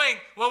Baptist, knowing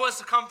what was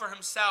to come for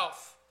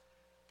himself.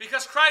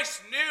 Because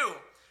Christ knew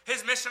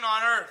his mission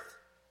on earth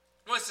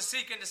was to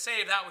seek and to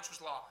save that which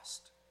was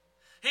lost.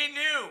 He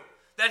knew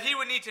that he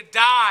would need to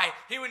die,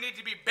 he would need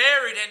to be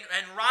buried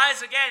and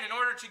rise again in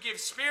order to give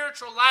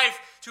spiritual life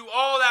to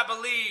all that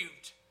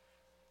believed.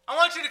 I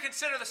want you to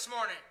consider this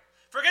morning,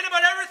 forget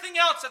about everything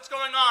else that's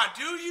going on.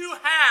 Do you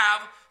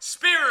have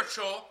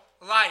spiritual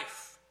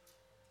life?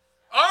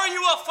 Are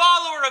you a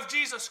follower of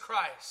Jesus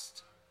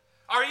Christ?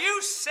 Are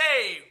you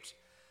saved?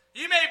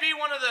 You may be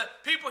one of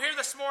the people here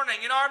this morning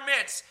in our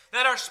midst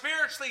that are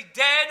spiritually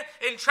dead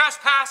in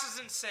trespasses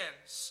and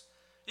sins.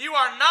 You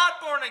are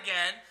not born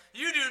again.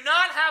 You do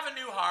not have a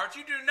new heart.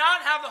 You do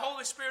not have the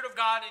Holy Spirit of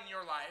God in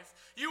your life.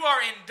 You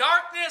are in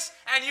darkness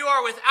and you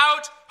are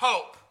without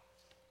hope.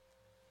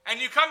 And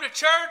you come to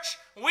church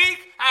week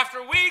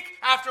after week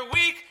after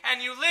week,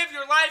 and you live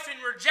your life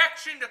in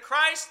rejection to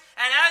Christ.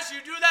 And as you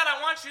do that,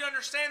 I want you to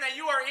understand that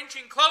you are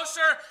inching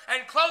closer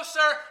and closer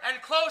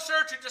and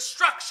closer to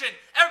destruction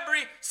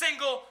every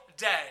single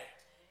day.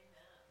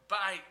 But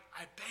I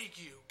beg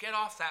you, get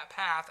off that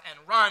path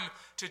and run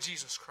to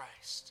Jesus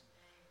Christ.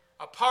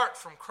 Apart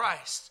from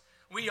Christ,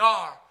 we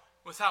are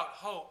without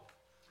hope.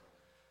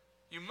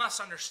 You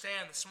must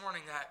understand this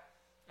morning that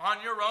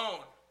on your own,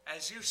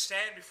 as you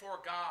stand before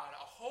God,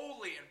 a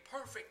holy and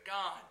perfect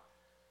God,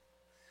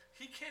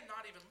 He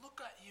cannot even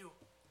look at you.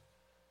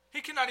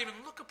 He cannot even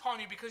look upon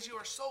you because you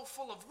are so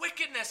full of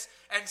wickedness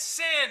and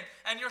sin,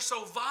 and you're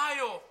so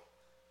vile.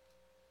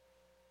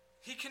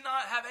 He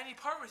cannot have any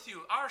part with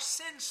you. Our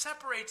sin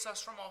separates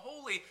us from a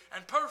holy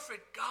and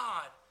perfect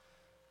God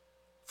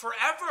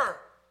forever.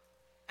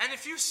 And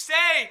if you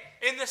stay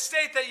in the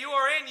state that you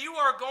are in, you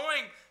are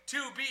going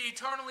to be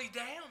eternally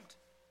damned.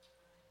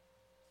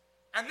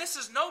 And this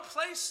is no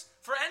place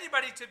for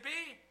anybody to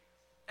be.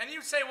 And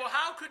you'd say, well,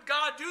 how could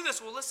God do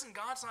this? Well, listen,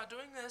 God's not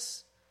doing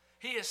this.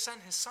 He has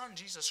sent His Son,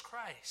 Jesus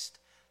Christ,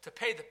 to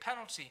pay the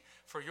penalty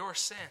for your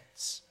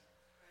sins.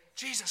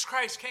 Jesus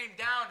Christ came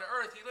down to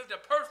earth. He lived a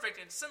perfect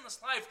and sinless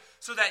life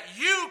so that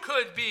you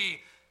could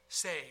be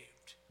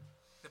saved.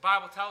 The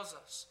Bible tells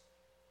us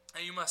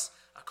that you must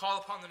call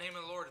upon the name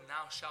of the Lord and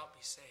thou shalt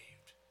be saved.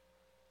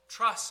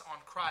 Trust on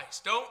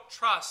Christ. Don't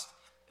trust.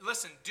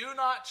 Listen, do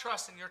not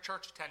trust in your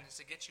church attendance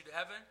to get you to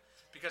heaven,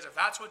 because if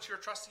that's what you're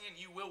trusting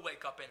in, you will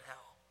wake up in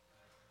hell.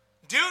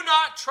 Do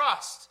not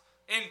trust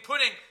in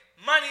putting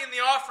money in the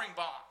offering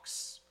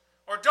box,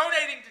 or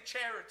donating to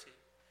charity,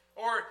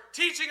 or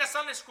teaching a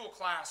Sunday school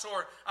class,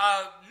 or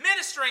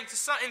ministering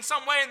in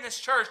some way in this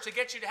church to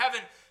get you to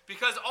heaven,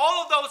 because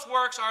all of those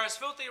works are as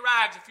filthy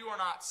rags if you are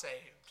not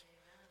saved.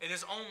 It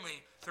is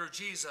only through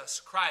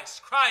Jesus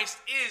Christ. Christ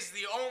is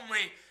the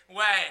only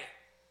way.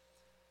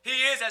 He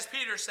is, as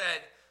Peter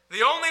said,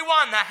 the only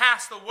one that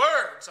has the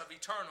words of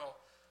eternal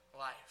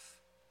life.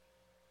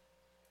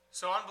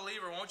 So,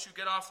 unbeliever, won't you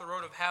get off the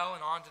road of hell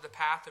and onto the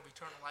path of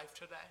eternal life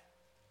today?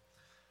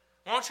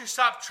 Won't you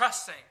stop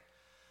trusting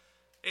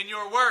in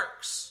your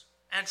works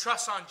and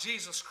trust on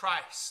Jesus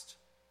Christ?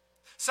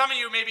 Some of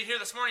you may be here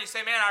this morning and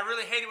say, man, I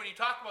really hate it when you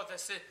talk about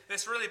this.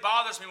 This really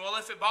bothers me. Well,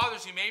 if it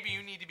bothers you, maybe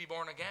you need to be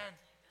born again.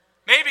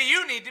 Maybe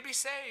you need to be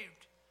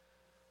saved.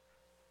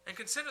 And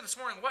consider this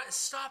morning, what is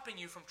stopping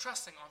you from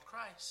trusting on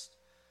Christ?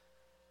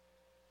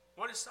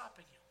 What is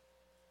stopping you?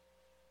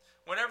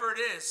 Whatever it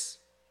is,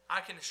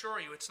 I can assure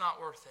you it's not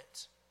worth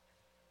it.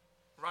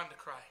 Run to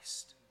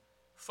Christ.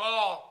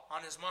 Fall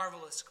on His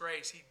marvelous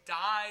grace. He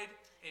died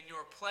in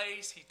your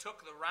place. He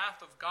took the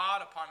wrath of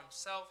God upon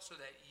Himself so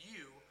that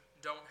you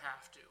don't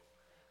have to.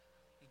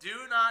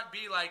 Do not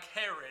be like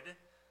Herod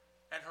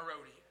and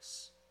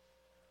Herodias.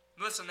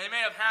 Listen, they may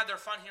have had their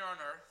fun here on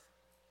earth,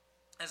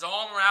 as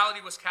all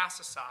morality was cast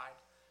aside,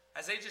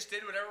 as they just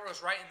did whatever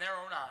was right in their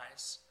own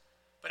eyes.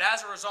 But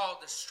as a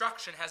result,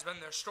 destruction has been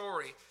their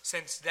story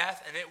since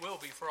death, and it will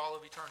be for all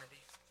of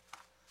eternity.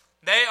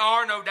 They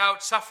are no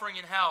doubt suffering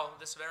in hell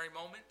this very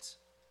moment.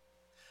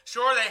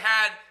 Sure, they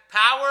had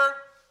power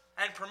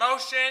and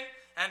promotion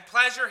and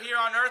pleasure here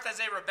on earth as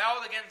they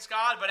rebelled against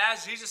God, but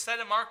as Jesus said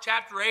in Mark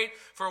chapter 8,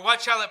 for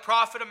what shall it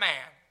profit a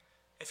man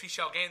if he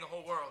shall gain the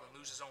whole world and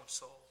lose his own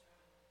soul?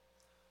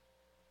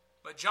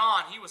 But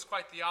John, he was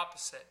quite the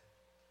opposite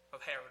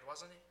of Herod,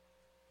 wasn't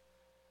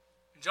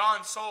he?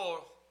 John's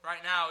soul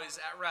right now is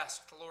at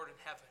rest with the Lord in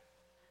heaven.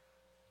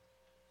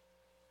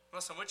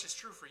 Listen, which is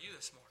true for you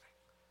this morning?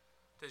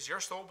 Does your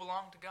soul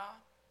belong to God?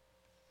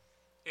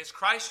 Is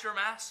Christ your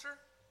master?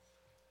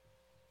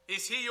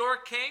 Is He your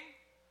king?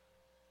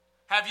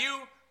 Have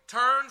you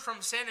turned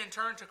from sin and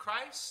turned to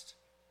Christ?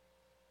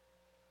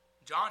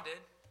 John did.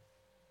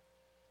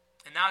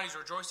 And now he's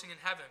rejoicing in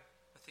heaven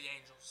with the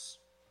angels.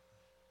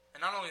 And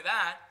not only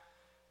that,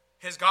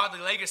 his godly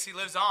legacy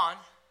lives on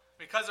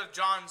because of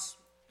John's,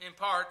 in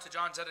part, to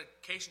John's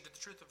dedication to the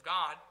truth of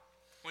God.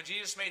 When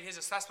Jesus made His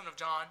assessment of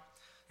John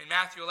in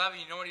Matthew 11,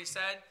 you know what He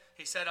said?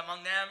 He said,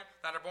 among them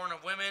that are born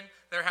of women,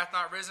 there hath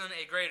not risen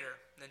a greater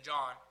than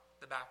John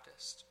the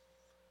Baptist.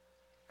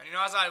 And you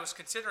know, as I was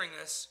considering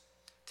this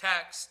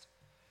text,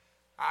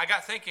 I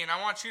got thinking,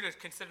 I want you to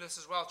consider this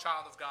as well,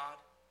 child of God.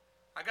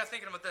 I got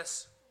thinking about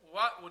this.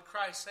 What would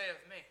Christ say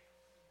of me?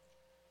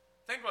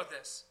 Think about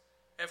this.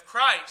 If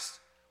Christ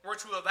were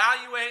to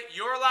evaluate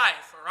your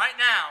life right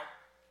now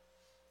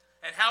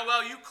and how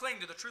well you cling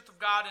to the truth of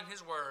God and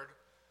His Word,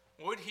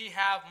 would He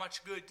have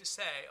much good to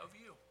say of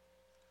you?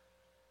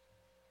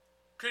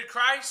 Could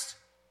Christ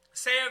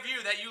say of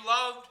you that you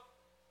loved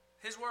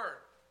His Word?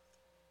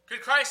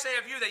 Could Christ say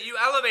of you that you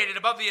elevated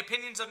above the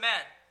opinions of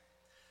men?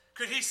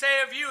 Could He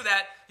say of you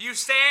that you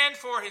stand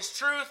for His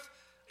truth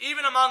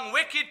even among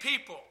wicked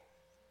people?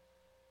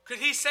 Could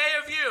He say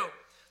of you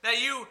that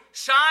you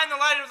shine the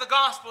light of the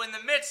gospel in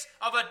the midst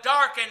of a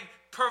dark and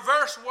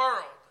perverse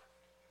world?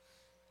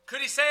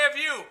 Could He say of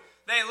you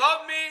They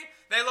love me.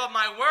 They love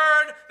my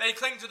word. They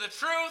cling to the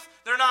truth.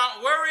 They're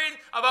not worried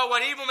about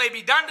what evil may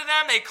be done to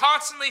them. They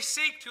constantly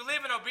seek to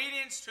live in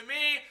obedience to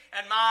me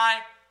and my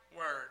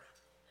word.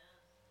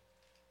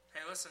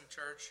 Hey, listen,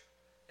 church.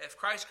 If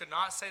Christ could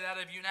not say that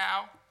of you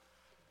now,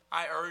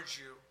 I urge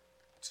you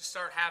to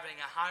start having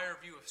a higher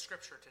view of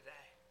Scripture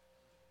today.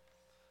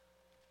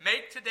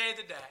 Make today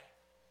the day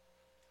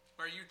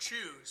where you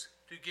choose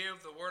to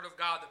give the Word of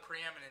God the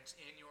preeminence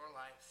in your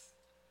life.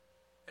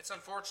 It's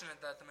unfortunate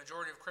that the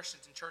majority of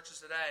Christians in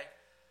churches today,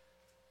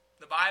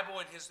 the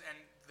Bible and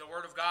the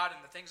Word of God and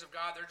the things of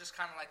God, they're just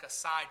kind of like a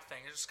side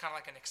thing. They're just kind of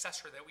like an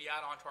accessory that we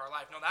add onto our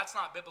life. No, that's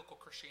not biblical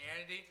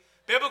Christianity.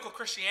 Biblical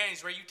Christianity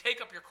is where you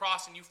take up your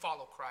cross and you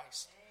follow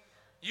Christ.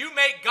 You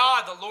make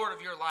God the Lord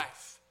of your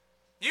life.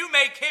 You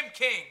make Him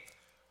king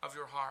of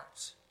your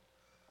hearts.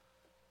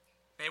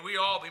 May we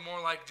all be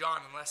more like John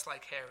and less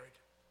like Herod.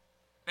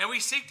 May we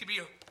seek to be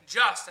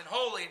just and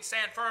holy and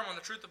stand firm on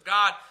the truth of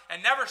God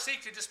and never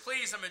seek to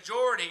displease the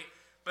majority,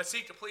 but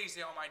seek to please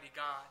the Almighty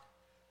God.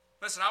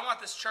 Listen, I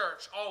want this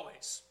church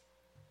always,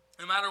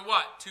 no matter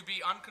what, to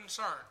be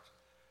unconcerned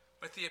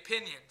with the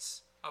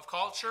opinions of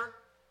culture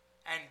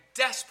and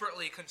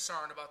desperately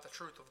concerned about the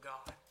truth of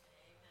God.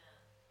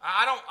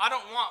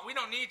 We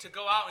don't need to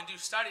go out and do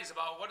studies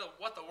about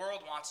what the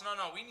world wants. No,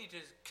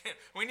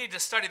 we need to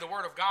study the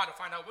Word of God to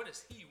find out what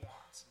does He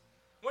want.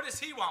 What does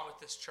He want with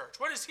this church?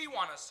 What does He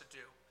want us to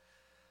do?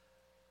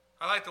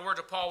 I like the words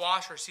of Paul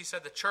Washer. He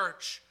said the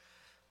church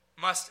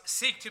must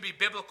seek to be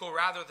biblical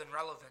rather than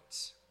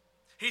relevant.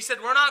 He said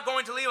we're not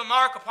going to leave a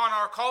mark upon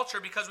our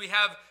culture because we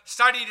have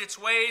studied its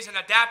ways and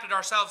adapted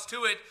ourselves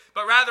to it,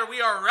 but rather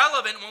we are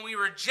relevant when we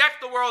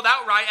reject the world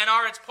outright and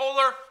are its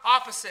polar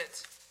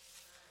opposite.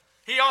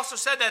 He also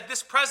said that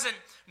this present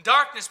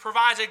darkness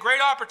provides a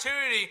great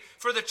opportunity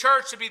for the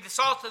church to be the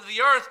salt of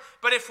the earth,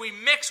 but if we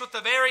mix with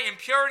the very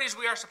impurities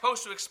we are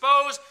supposed to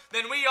expose,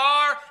 then we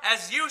are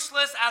as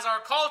useless as our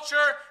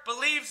culture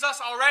believes us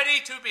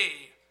already to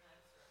be.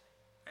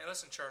 Hey,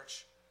 listen,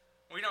 church,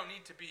 we don't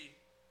need to be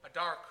a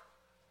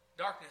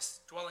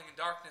darkness dwelling in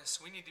darkness.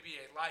 We need to be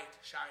a light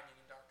shining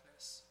in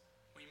darkness.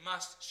 We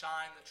must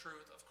shine the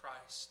truth of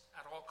Christ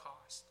at all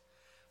costs.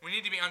 We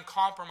need to be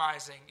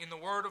uncompromising in the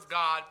Word of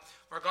God,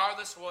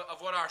 regardless of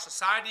what our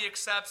society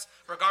accepts,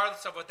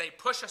 regardless of what they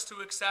push us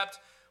to accept.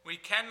 We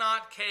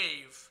cannot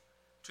cave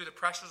to the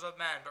pressures of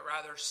men, but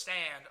rather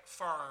stand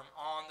firm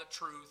on the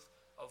truth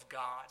of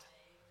God.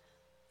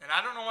 And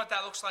I don't know what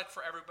that looks like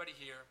for everybody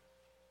here,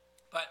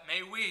 but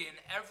may we, in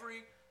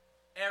every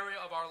area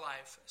of our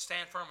life,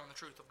 stand firm on the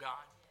truth of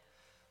God.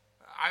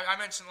 I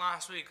mentioned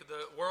last week,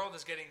 the world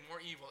is getting more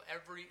evil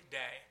every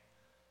day.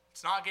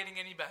 It's not getting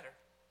any better.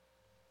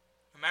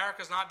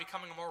 America is not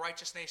becoming a more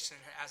righteous nation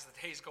as the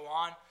days go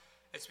on.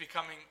 It's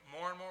becoming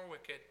more and more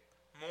wicked,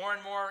 more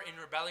and more in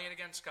rebellion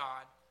against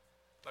God.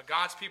 But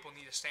God's people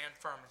need to stand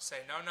firm and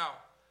say, no,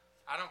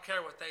 I don't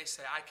care what they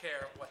say. I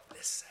care what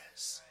this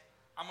says.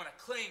 I'm going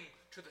to cling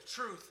to the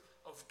truth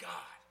of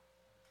God.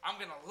 I'm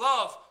going to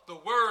love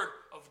the Word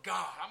of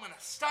God. I'm going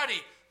to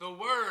study the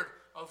Word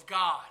of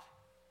God.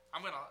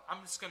 I'm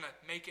just going to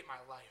make it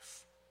my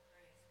life.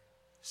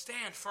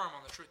 Stand firm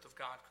on the truth of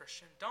God,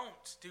 Christian.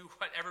 Don't do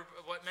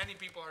what many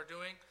people are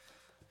doing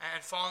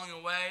and falling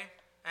away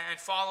and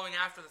following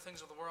after the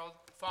things of the world.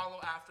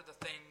 Follow after the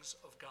things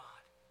of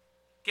God.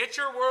 Get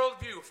your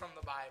worldview from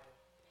the Bible.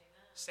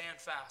 Amen. Stand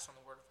fast on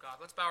the Word of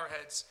God. Let's bow our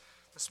heads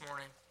this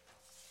morning.